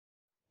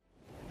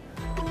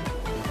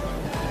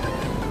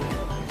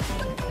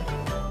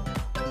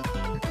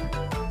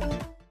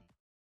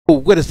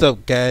What is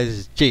up,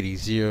 guys?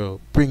 JDZero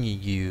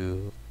bringing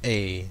you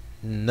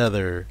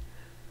another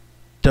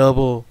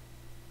double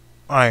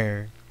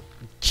iron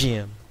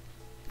gym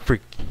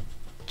freaking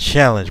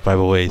challenge, by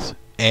the ways.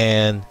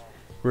 And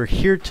we're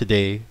here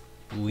today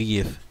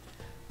with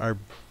our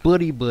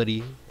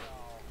buddy,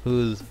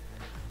 who's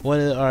one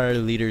of our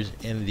leaders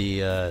in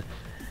the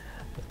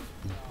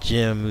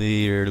gym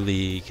leader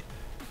league,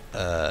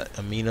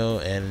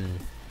 Amino, and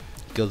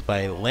goes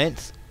by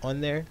Lance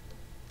on there.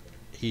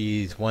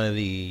 He's one of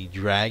the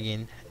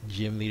Dragon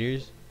gym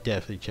leaders.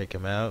 Definitely check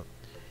him out.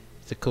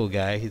 He's a cool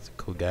guy.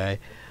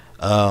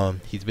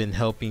 He's been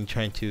helping,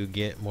 trying to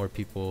get more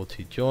people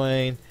to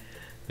join.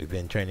 We've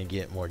been trying to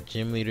get more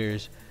gym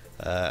leaders.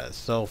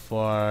 So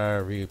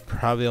far, we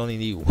probably only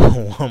need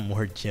one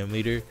more gym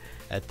leader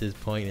at this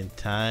point in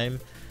time.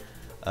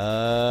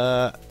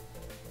 Let's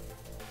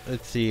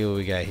see what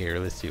we got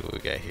here. It's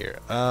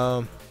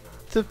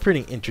a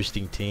pretty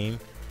interesting team.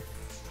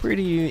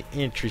 Pretty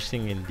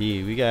interesting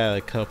indeed. We got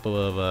a couple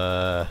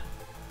of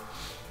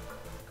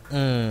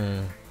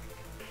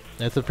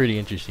that's a pretty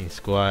interesting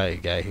squad you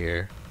got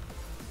here,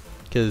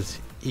 because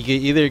he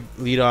could either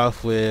lead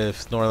off with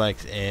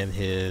Snorlax and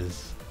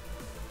his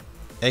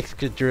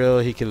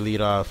Excadrill. He could lead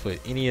off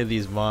with any of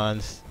these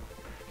mons.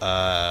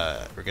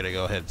 We're gonna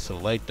go ahead and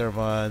select our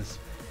mons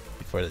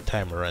before the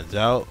timer runs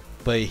out,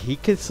 but he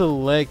could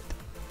select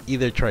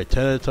either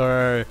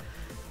Tritonitar,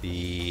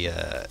 the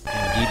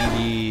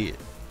DDD.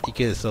 He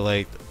can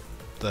select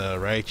the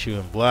Raichu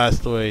and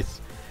Blastoise.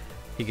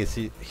 He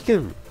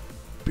can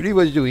pretty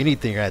much do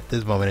anything at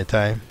this moment in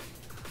time.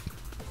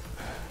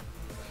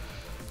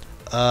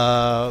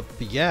 But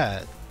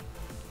yeah,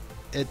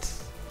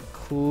 it's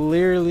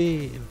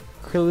clearly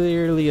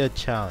a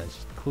challenge.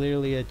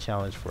 Clearly a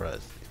challenge for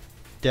us.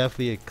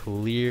 Definitely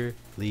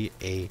clearly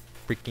a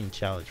freaking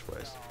challenge for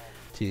us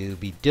to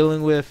be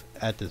dealing with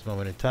at this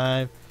moment in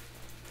time.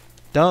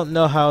 Don't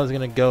know how it's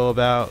gonna go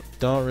about.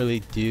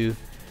 Really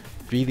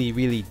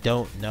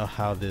don't know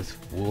how this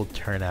will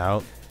turn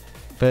out,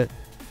 but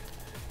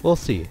we'll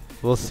see.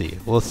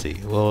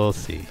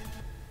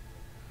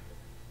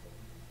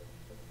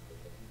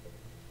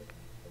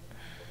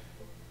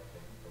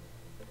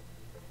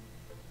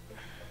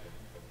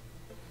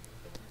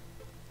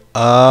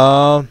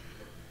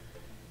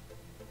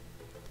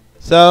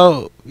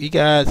 So we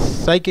got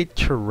Psychic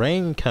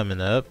Terrain coming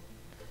up.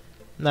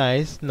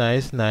 Nice.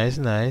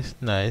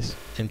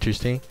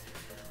 Interesting.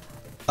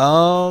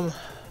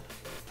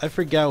 I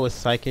forgot what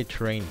Psychic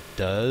Terrain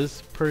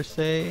does per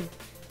se.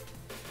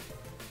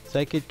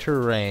 Psychic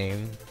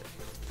Terrain,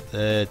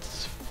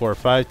 it's for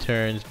 5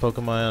 turns.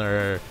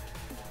 Pokemon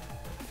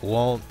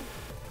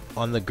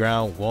on the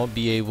ground won't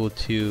be able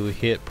to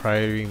hit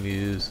priority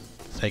moves.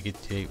 Psychic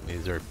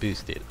moves are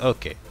boosted.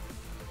 Okay.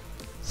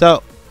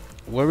 So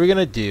what we're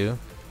gonna do?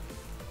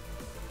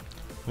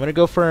 I'm gonna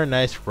go for a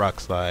nice Rock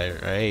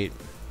Slide, right?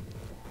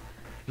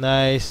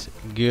 Nice,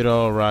 good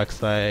old Rock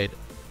Slide.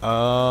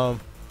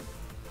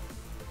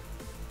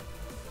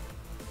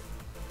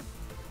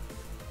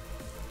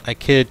 I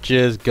could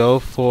just go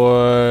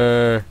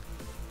for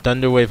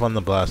Thunder Wave on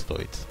the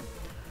Blastoids.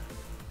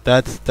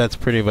 That's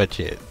pretty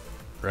much it,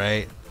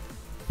 right?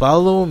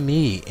 Follow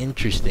me.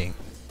 Interesting.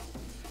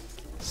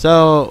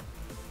 So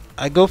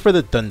I go for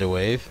the Thunder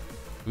Wave.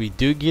 We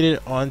do get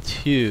it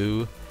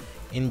onto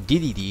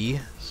Indeedee,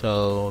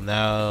 so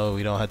now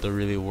we don't have to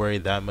really worry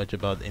that much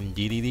about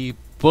Indeedee,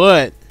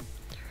 but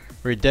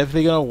we're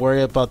definitely gonna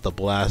worry about the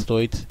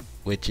Blastoids,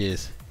 which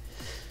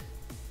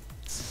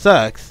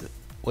sucks.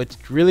 What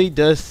really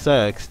does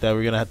sucks that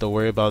we're gonna have to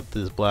worry about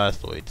this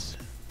Blastoids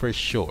for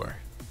sure.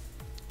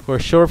 We're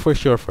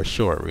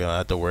gonna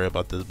have to worry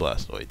about this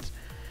Blastoids.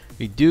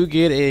 We do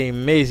get an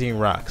amazing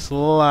Rock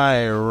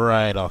Slide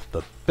right off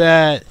the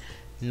bat.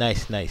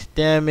 Nice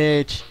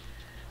damage.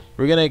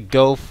 We're gonna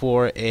go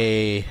for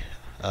a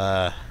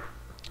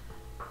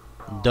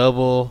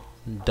double.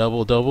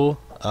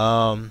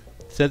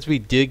 Since we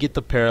did get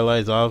the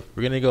Paralyze off,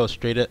 we're gonna go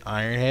straight at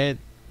Iron Head.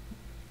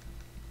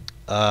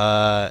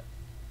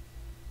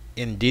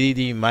 And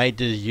DDD might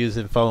just use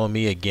and follow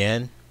me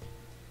again,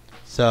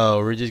 so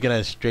we're just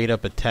gonna straight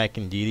up attack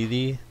in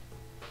DDD.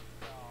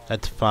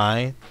 That's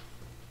fine.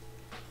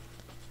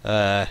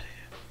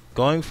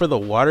 Going for the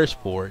Water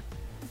Sport.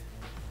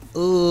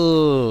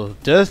 Ooh,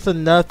 just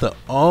enough to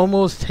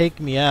almost take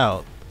me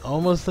out.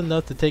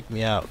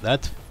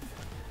 That's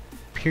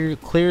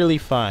clearly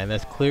fine.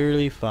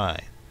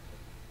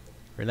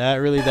 We're not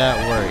really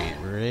that worried.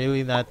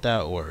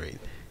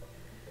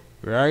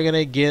 We are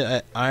gonna get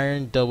an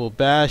Iron Double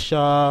Bash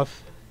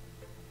off.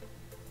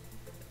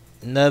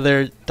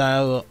 Another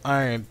double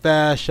Iron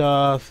Bash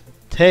off.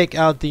 Take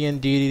out the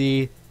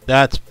Indeedee.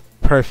 That's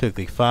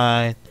perfectly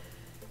fine.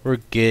 We're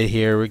good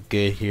here.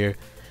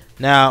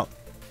 Now,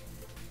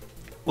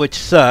 which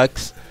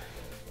sucks,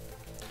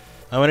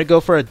 I'm gonna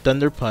go for a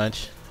Thunder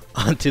Punch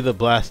onto the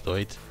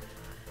Blastoids,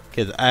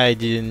 because I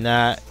do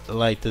not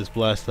like this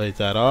Blastoids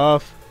at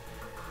all.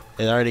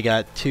 It already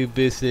got 2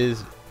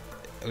 boosts.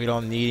 We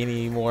don't need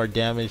any more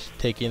damage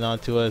taken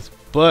onto us,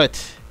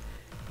 but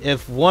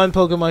If one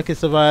Pokemon can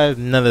survive,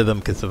 none of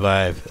them can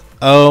survive.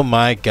 Oh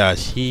my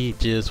gosh, he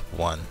just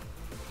won.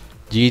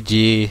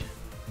 GG.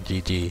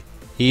 GG.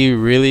 He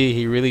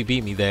really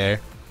beat me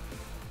there.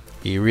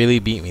 He really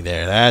beat me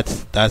there.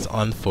 That's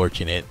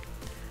unfortunate.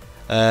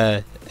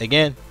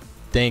 Again,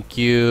 thank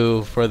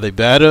you for the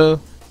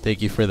battle.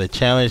 Thank you for the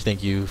challenge.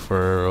 Thank you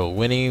for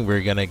winning.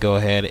 We're gonna go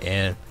ahead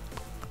and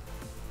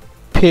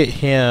pit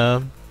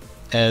him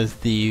as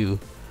the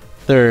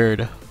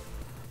third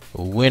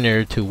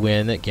winner to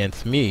win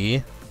against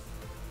me.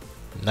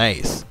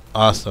 Nice.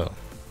 Awesome.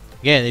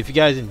 Again, if you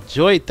guys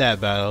enjoyed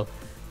that battle,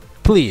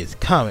 please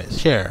comment,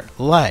 share,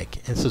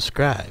 like, and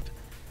subscribe.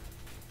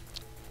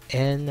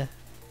 And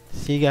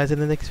see you guys in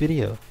the next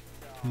video.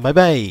 Bye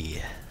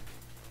bye.